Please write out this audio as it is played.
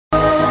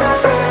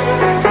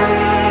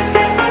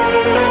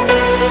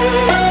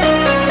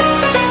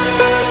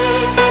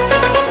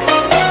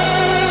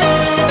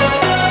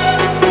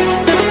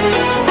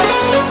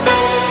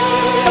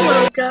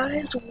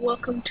guys,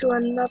 welcome to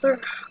another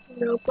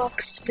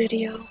Roblox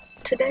video.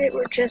 Today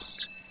we're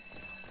just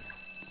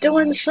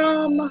doing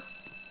some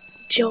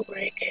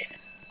jailbreak.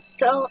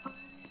 So,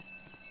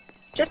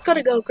 just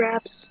gotta go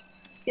grab a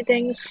few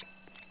things.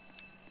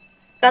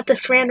 Got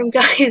this random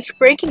guy who's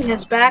breaking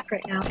his back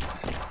right now.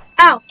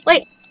 Ow!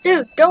 Wait!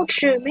 Dude, don't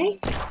shoot me!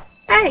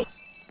 Hey!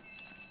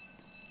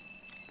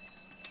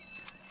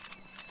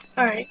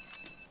 Alright.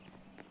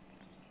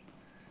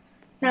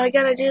 Now we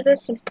gotta do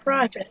this in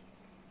private.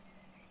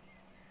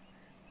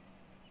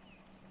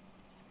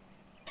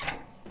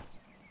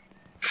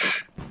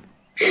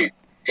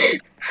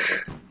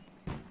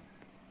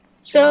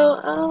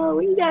 So,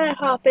 we gotta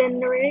hop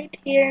in right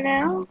here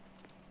now.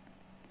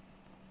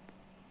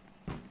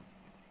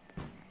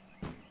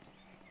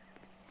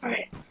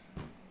 Alright.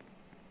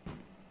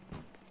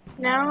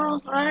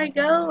 Now I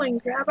go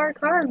and grab our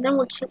car, and then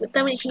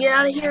we can get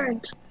out of here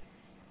and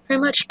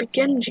pretty much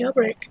begin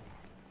jailbreak.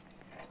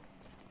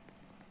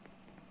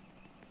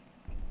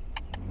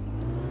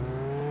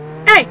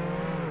 Hey!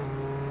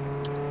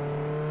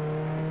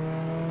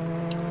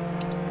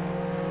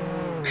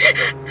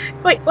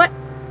 Wait, what?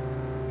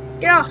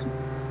 Get off!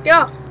 Get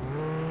off!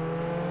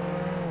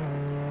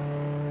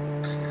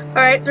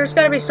 Alright, there's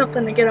gotta be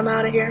something to get him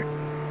out of here.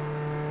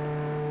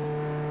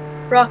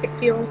 Rocket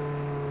fuel.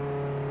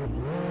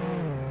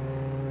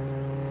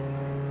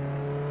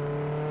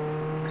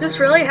 Is this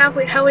really how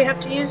we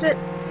have to use it?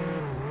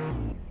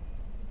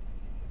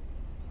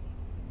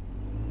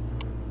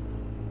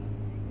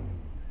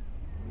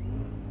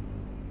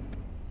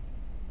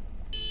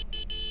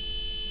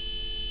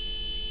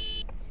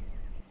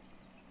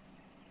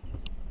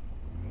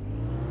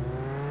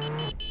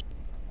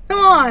 Come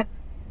on!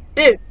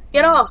 Dude,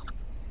 get off!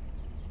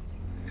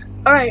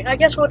 Alright, I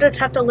guess we'll just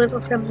have to live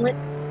with him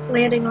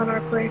landing on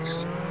our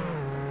place.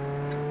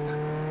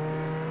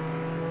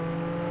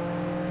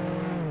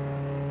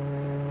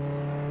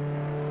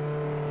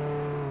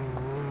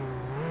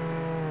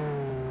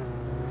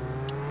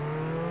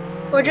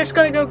 We're just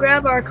gonna go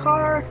grab our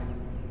car.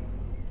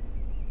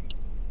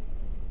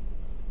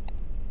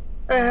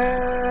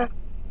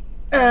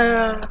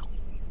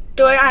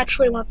 Do I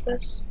actually want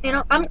this? You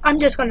know, I'm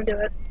just gonna do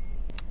it.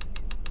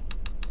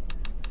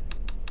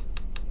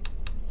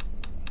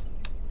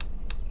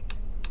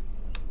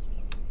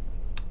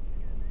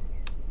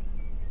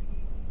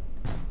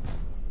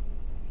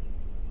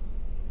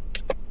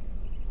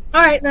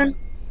 Alright then.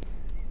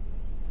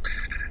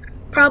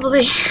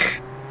 Probably,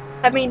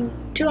 I mean,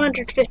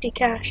 250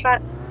 cash. I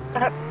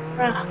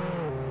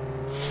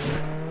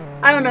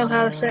don't know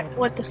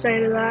what to say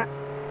to that.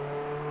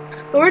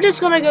 But we're just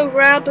gonna go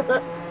grab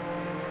the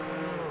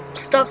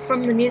stuff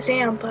from the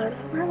museum, but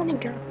I don't have any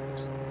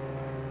guns.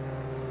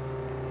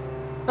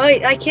 Oh,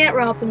 wait, I can't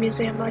rob the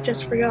museum, I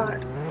just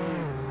forgot.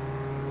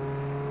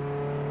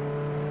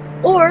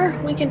 Or,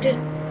 we can do...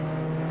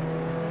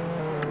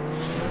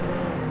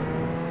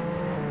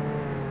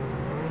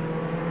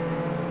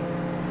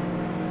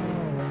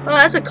 Oh,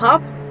 that's a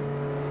cop?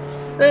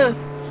 Ugh.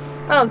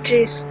 Oh,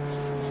 jeez.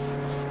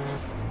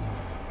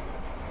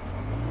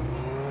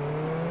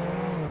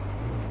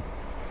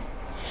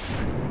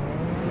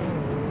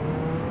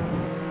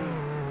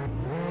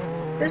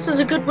 This is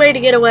a good way to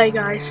get away,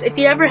 guys. If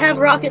you ever have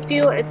rocket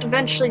fuel, it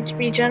eventually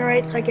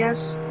regenerates, I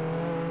guess.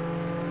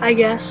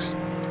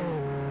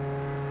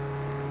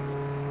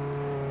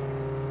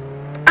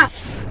 Ah!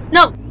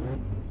 No!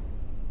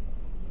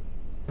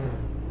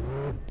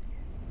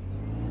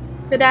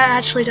 That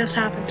actually just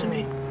happened to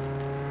me.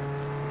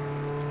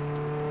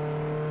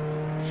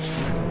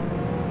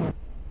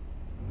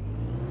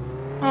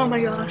 Oh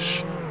my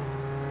gosh.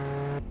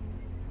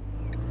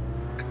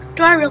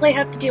 Do I really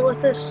have to deal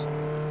with this?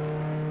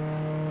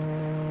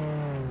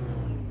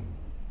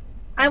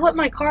 I want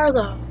my car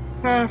though.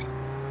 I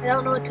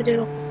don't know what to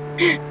do.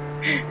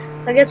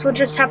 I guess we'll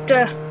just have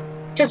to...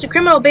 Just the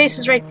criminal base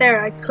is right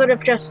there. I could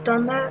have just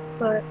done that,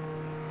 but...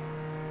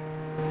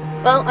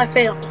 Well, I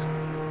failed.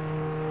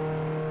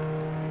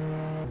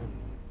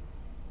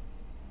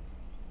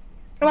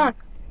 Come on.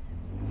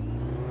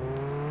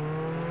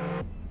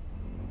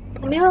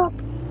 Let me up.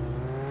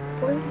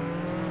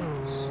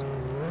 Please.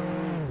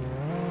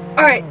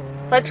 Alright,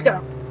 let's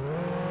go.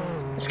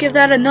 Let's give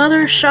that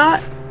another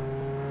shot.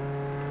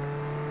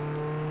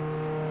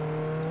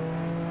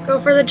 Go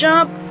for the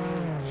jump.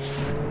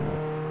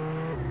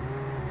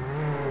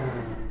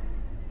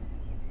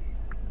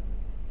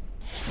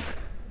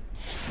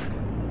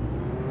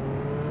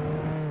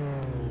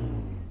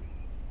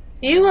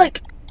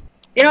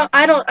 You know,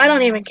 I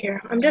don't even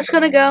care. I'm just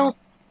gonna go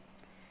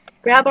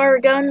grab our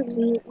guns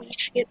and we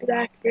should get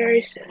back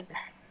very soon.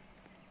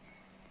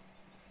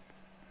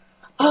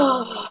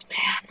 Oh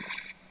man.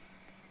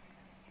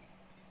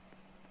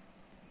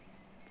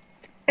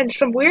 And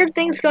some weird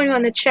things going on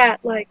in the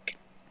chat, like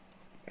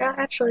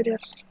actually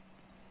just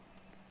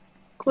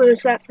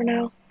close that for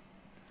now.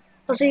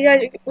 I'll see you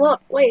guys.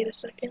 Well, wait a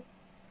second.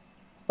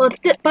 Well,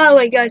 by the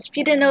way, guys, if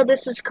you didn't know,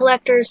 this is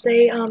collectors.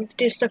 They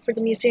do stuff for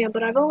the museum,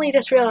 but I've only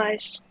just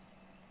realized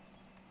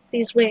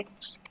these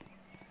wings.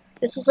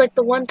 This is like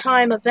the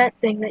one-time event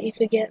thing that you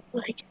could get.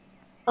 Like,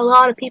 a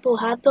lot of people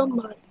had them,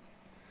 but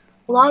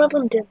a lot of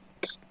them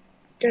didn't.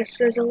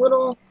 Just as a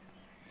little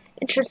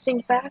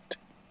interesting fact.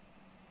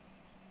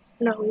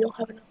 No, we don't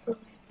have enough room.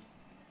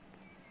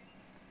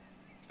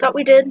 Thought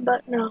we did,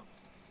 but no.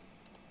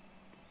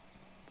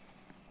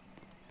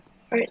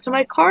 Alright, so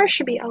my car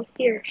should be out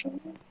here,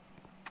 shouldn't it?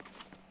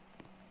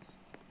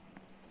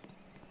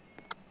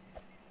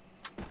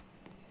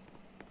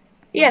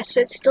 Yes,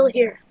 it's still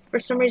here. For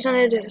some reason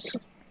it is.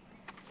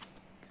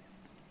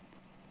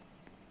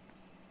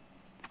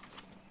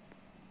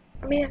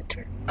 Let me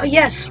enter. Oh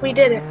yes, we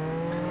did it.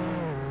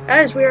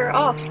 As we are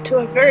off to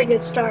a very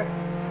good start.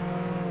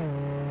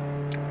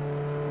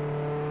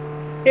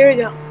 Here we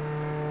go.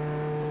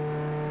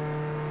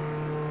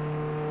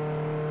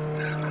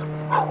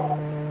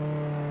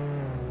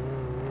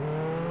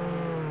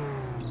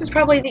 This is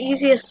probably the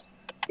easiest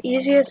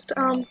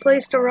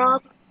place to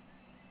rob.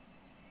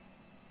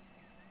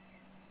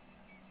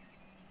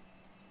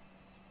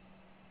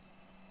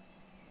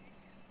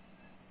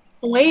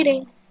 I'm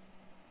waiting.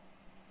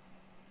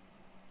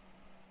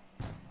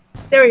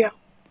 There we go.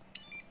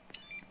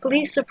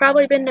 Police have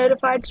probably been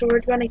notified, so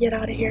we're gonna get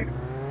out of here.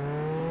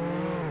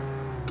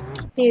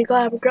 Need a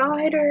grab a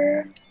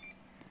glider.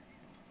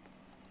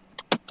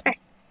 Hey,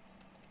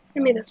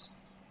 give me this.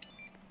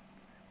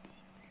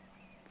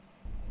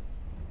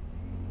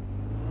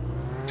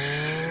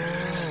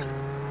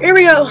 Here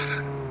we go.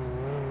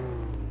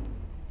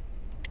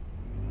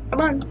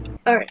 Come on.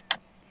 Alright.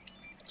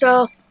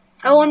 So,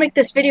 I don't want to make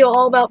this video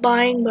all about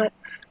buying, but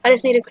I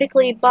just need to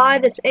quickly buy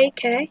this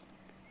AK.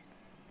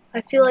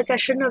 I feel like I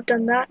shouldn't have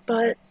done that,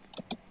 but,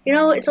 you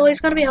know, it's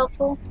always going to be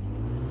helpful.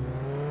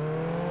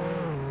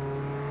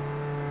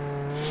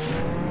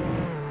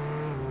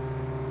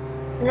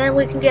 And then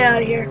we can get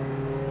out of here.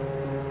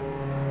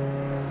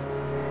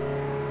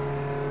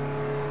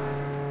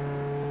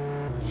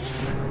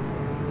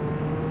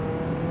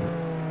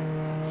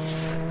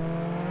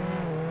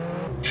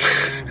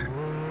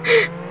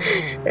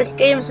 This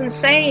game's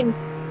insane.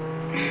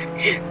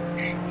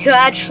 You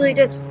actually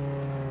just...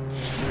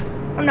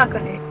 I'm not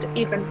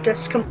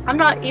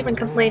even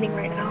complaining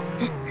right now.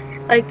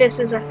 Like, this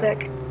is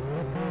epic.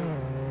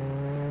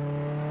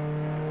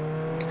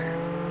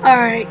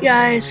 Alright,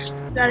 guys.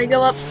 Gotta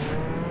go up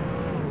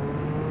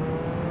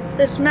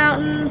this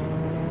mountain.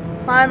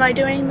 Why am I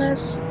doing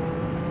this?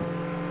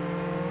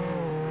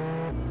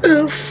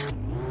 Oof.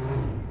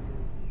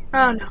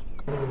 Oh no.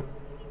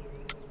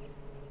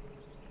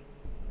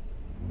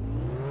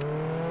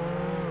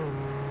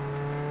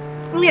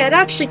 Oh yeah, it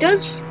actually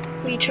does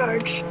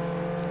recharge.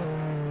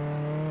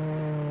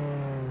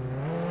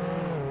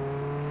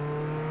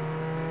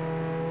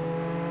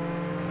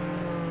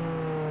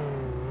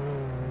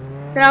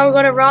 Now we're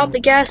gonna rob the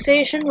gas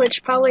station,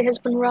 which probably has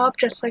been robbed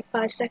just like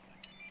 5 seconds.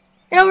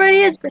 It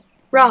already has been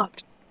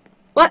robbed.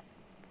 What?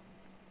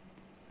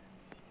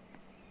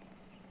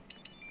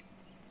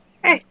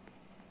 Hey.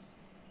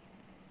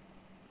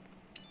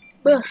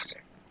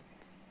 Buster.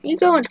 You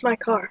go into my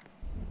car.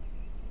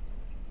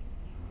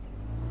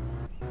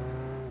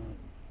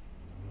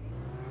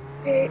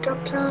 Hey,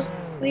 don't tell.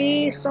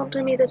 Please don't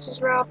tell me this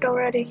is robbed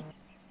already.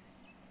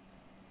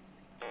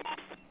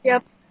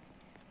 Yep.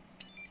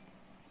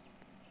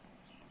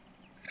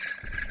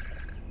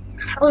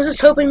 I was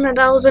just hoping that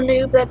I was a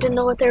noob that didn't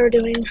know what they were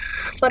doing,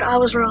 but I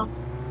was wrong.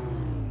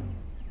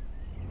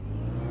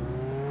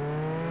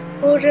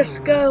 We'll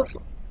just go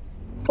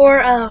for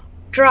a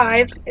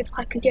drive if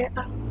I could get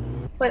out.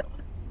 Wait,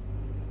 what?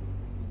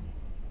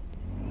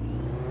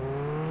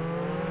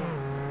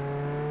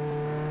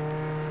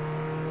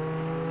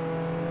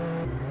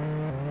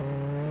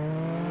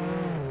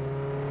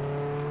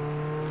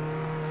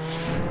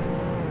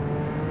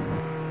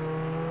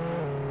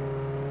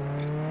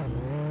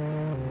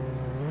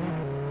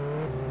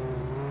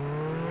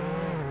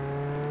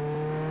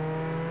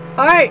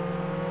 Alright,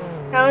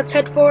 now let's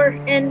head for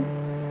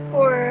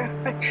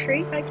a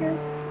treat, I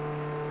guess.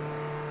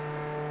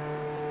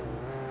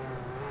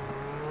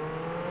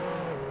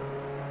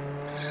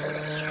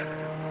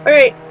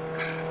 Alright,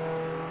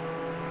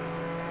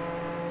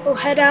 we'll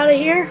head out of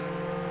here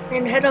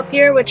and head up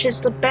here, which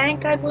is the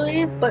bank, I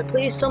believe, but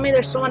please tell me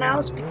there's someone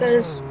else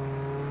because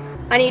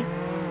I need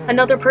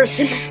another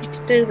person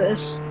to do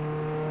this.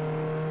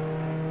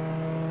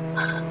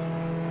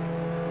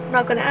 I'm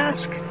not gonna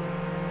ask.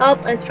 Oh,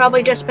 it's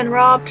probably just been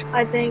robbed,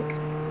 I think.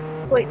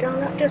 Wait, no,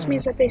 that just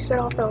means that they set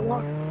off the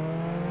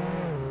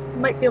alarm.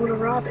 Might be able to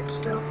rob it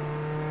still.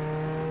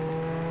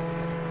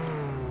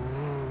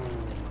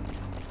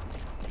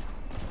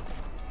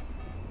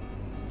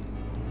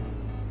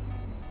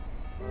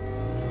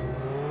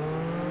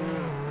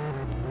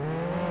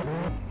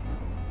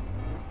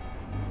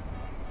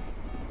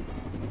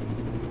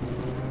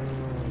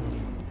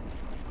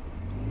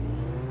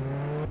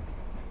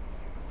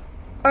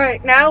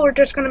 Alright, now we're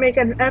just gonna make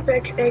an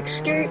epic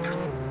escape.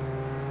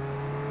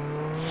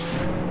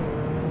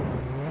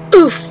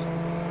 Oof!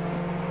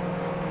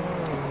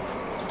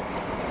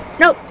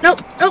 Nope, nope,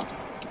 nope!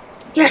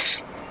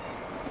 Yes!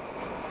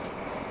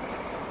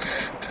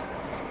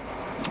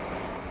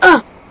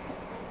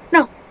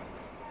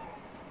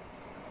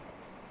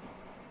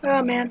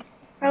 Oh man,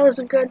 that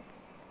wasn't good.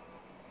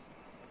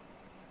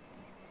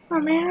 Oh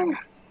man,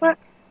 what?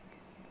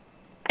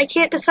 I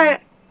can't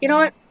decide. You know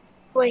what?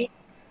 Wait.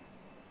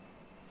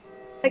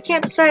 I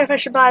can't decide if I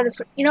should buy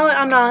this. You know what?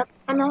 I'm not.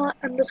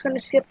 I'm just gonna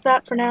skip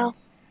that for now.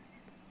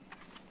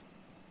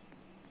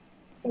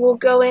 We'll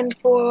go in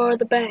for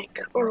the bank.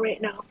 Or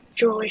wait, no.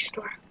 Jewelry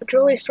store. The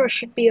jewelry store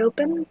should be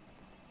open.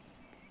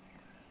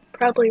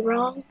 Probably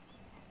wrong.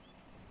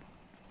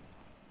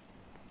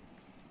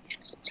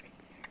 Yes, it's right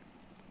there.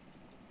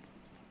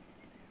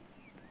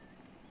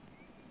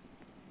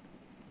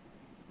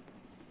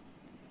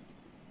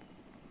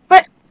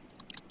 What?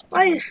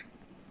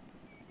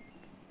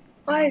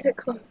 Why is it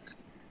closed?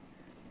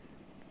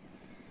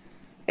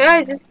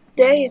 Guys, this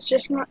day is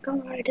just not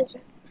going right, is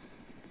it?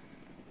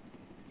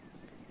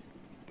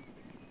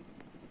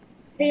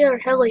 Hey, or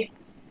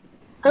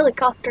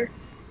helicopter.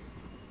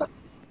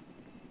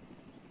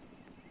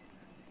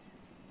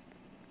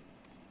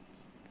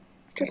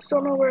 Just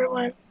don't know where it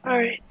went.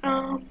 Alright,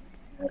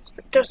 let's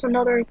just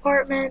another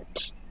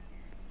apartment.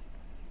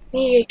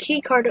 Need a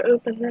key card to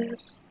open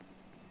this.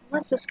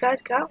 Unless this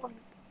guy's got one.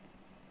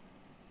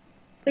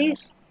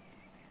 Please.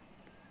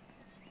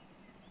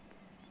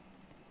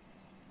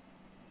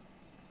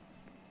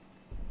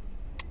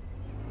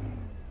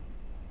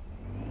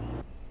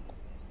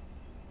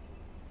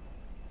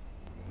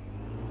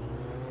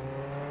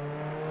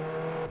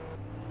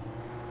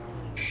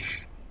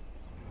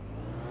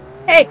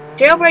 Hey,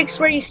 jailbreak's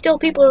where you steal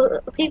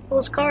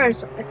people's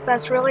cars, if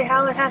that's really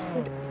how it has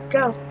to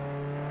go.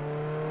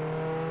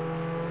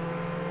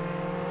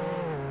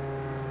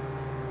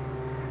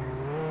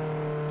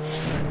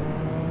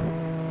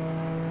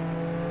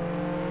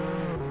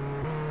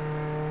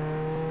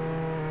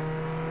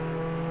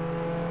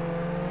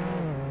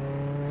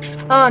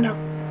 Oh no.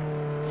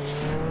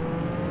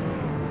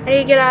 I need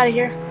to get out of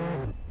here.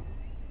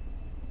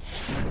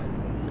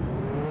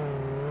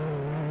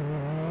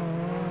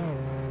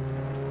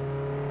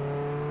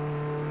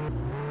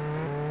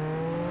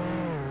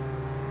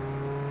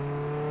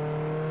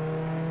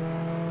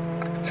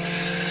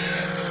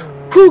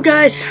 Whew,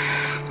 guys.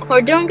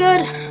 We're doing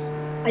good.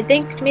 I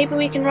think maybe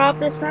we can rob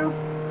this now.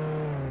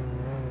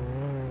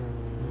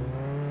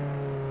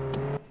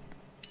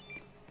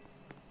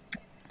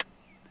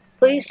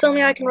 Please tell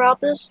me I can rob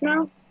this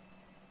now.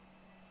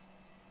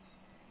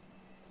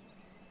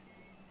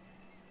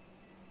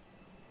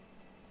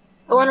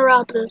 I want to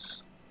rob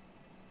this.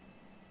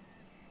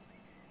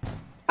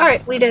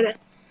 Alright, we did it.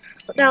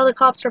 But now the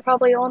cops are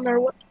probably on their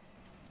way.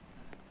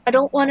 I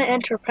don't want to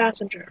enter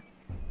passenger.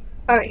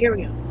 Alright, here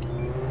we go.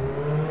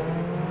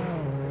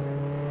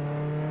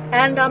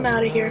 And I'm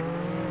out of here.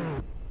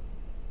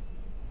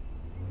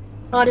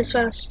 Not as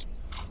fast.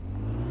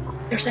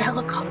 There's a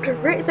helicopter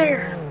right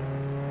there.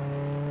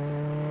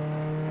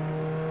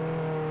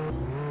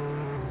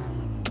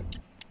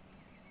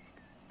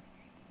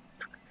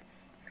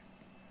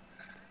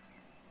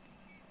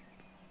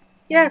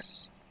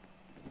 Yes.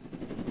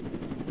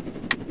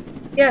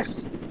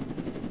 Yes.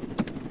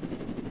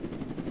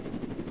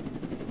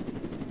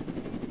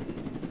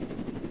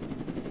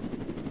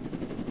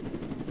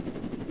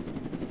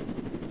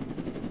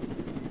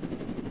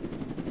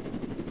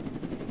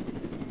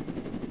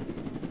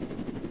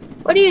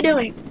 What are you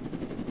doing?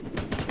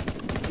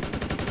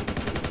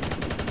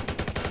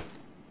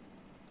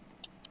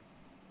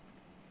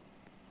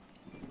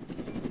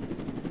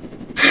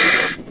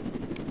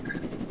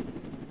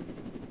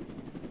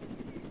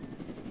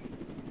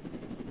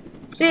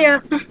 See ya.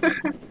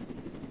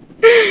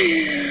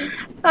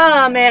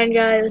 Oh man,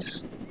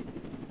 guys.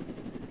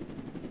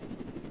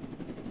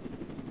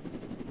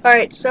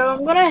 Alright, so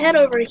I'm gonna head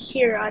over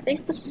here. I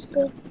think this is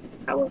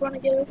how we're gonna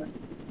get over.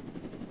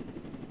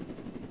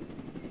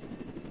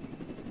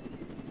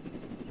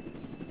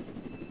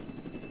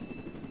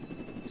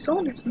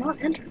 Someone has not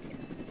entered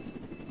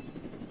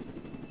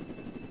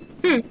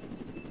yet.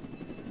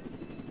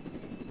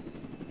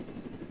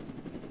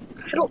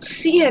 I don't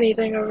see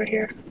anything over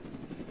here.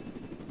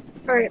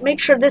 Alright, make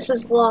sure this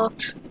is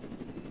locked.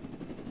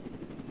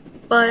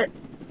 But,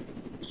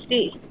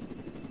 see.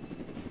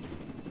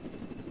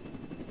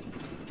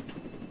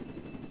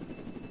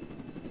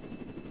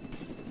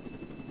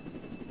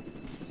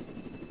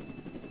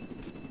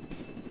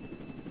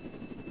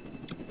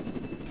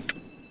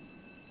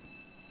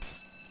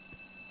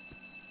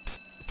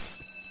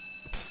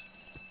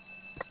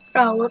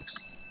 Oh,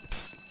 whoops.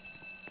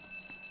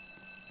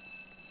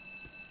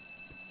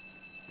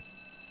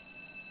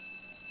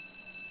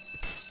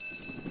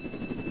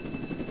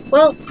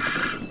 Well,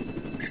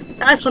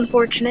 that's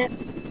unfortunate.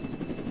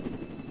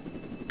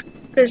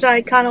 Because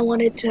I kind of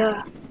wanted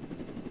to,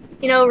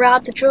 you know,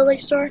 rob the jewelry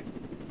store.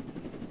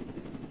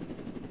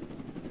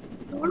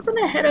 We're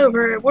gonna head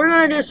over. We're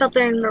gonna do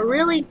something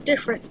really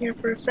different here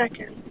for a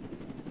second.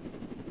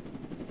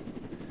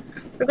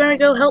 We're gonna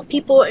go help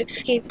people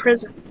escape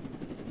prison.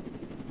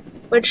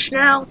 Which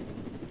now,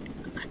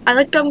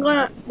 I think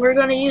we're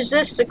gonna use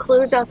this to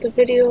close out the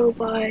video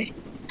by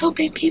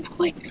helping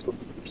people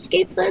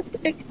escape the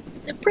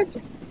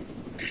prison.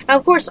 Now,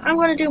 of course, I'm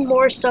gonna do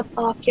more stuff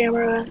off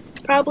camera.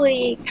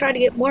 Probably try to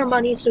get more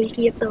money so we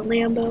can get the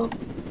Lambo.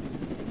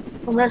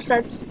 Unless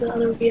that's the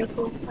other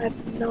vehicle. I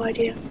have no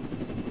idea.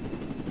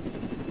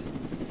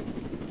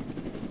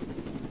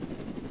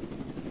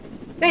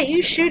 Hey,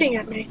 you shooting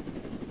at me?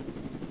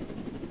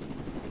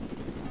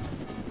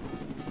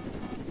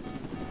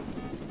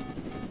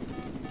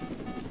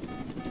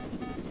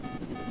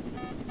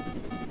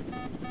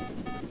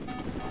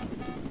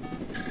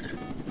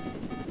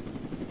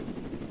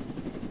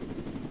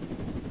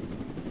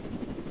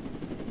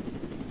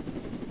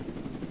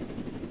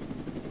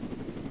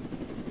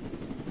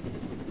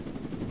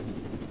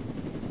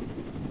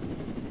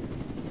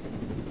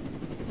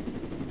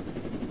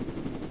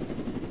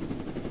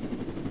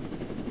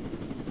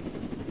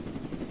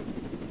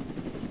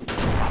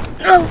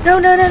 Oh, no,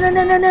 no, no, no,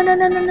 no, no, no, no,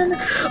 no, no, no, no.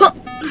 Oh.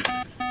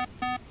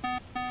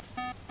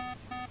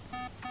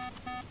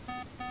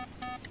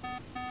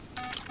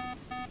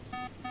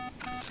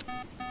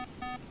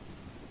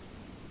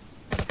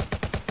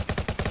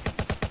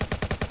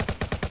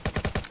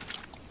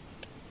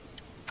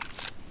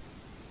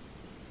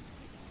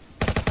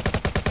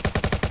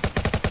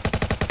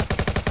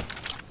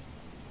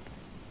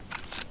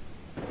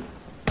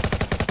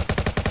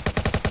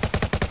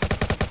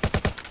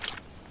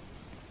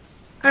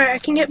 Alright, I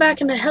can get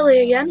back in the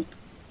heli again.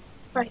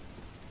 Right,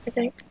 I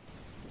think.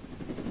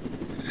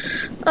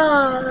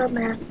 Oh,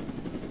 man.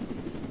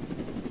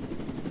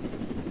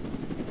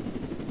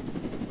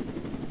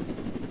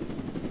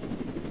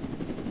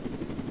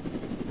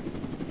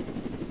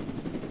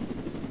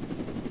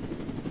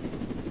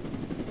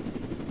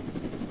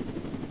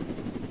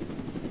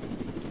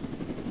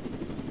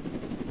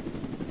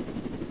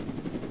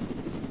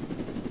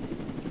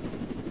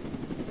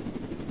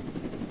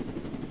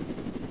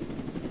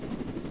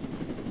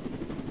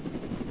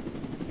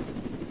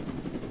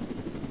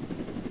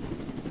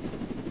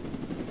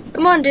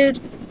 Come on, dude.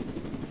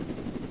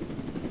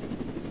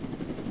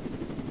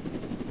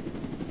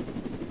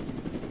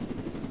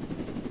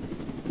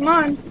 Come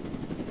on.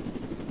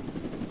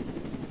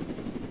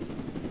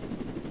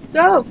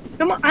 Go.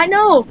 Come on. I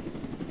know.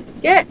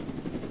 Get.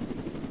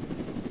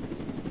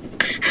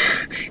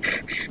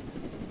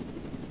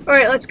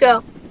 Alright, let's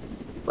go.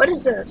 What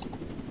is this?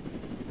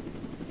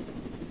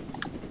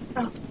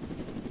 Oh.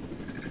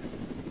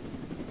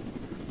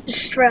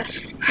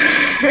 Distress.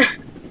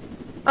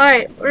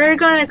 Alright, we're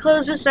gonna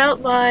close this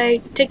out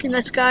by taking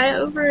this guy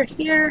over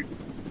here.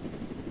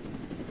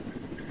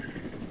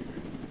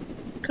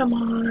 Come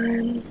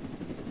on.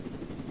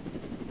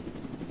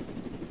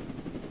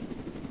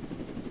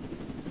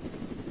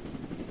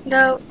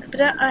 No,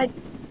 but oh,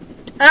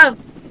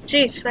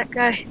 jeez, that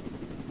guy.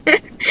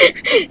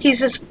 He's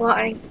just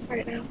flying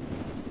right now.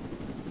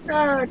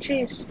 Oh,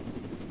 jeez.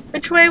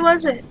 Which way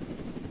was it?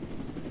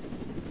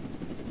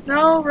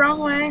 No, wrong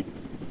way.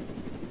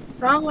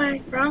 Wrong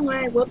way, wrong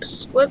way.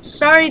 Whoops, whoops.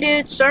 Sorry,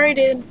 dude. Sorry,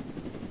 dude.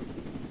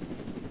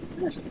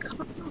 Where's it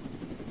coming from?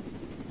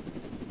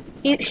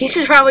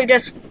 He's probably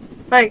just,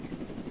 like,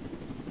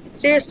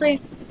 seriously?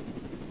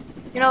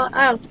 You know,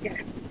 I don't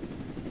care.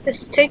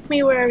 Just take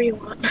me wherever you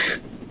want.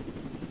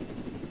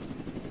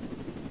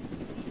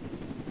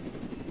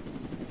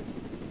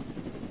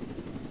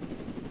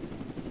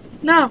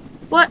 No,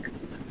 what?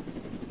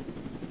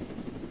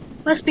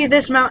 Must be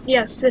this mountain.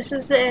 Yes, this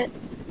is it.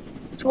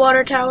 This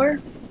water tower.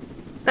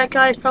 That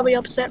guy's probably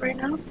upset right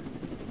now.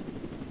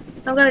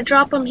 I'm gonna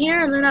drop him here,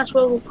 and then that's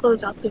where we'll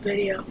close out the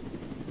video.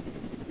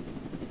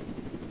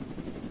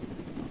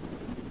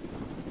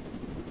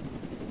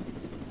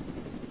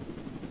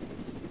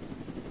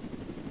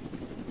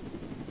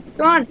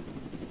 Come on.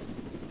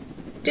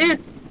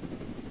 Dude.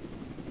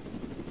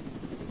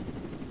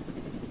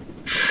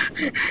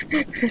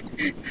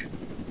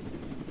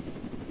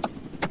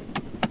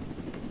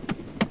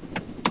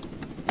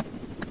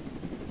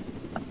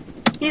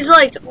 He's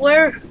like,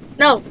 where?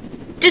 No,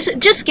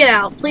 just get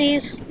out,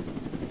 please.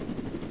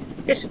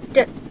 Just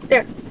there.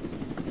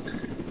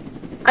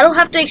 I don't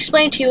have to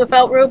explain to you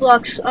about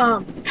Roblox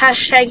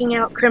hashtagging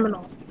out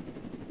criminal.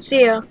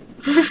 See ya.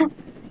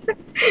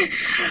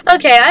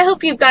 Okay, I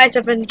hope you guys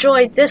have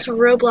enjoyed this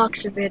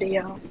Roblox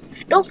video.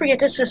 Don't forget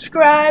to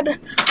subscribe, like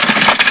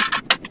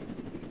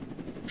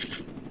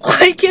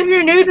if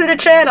you're new to the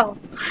channel,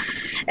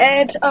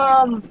 and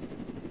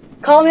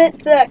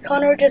comment that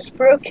Connor just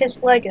broke his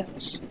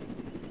Legos.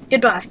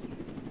 Goodbye.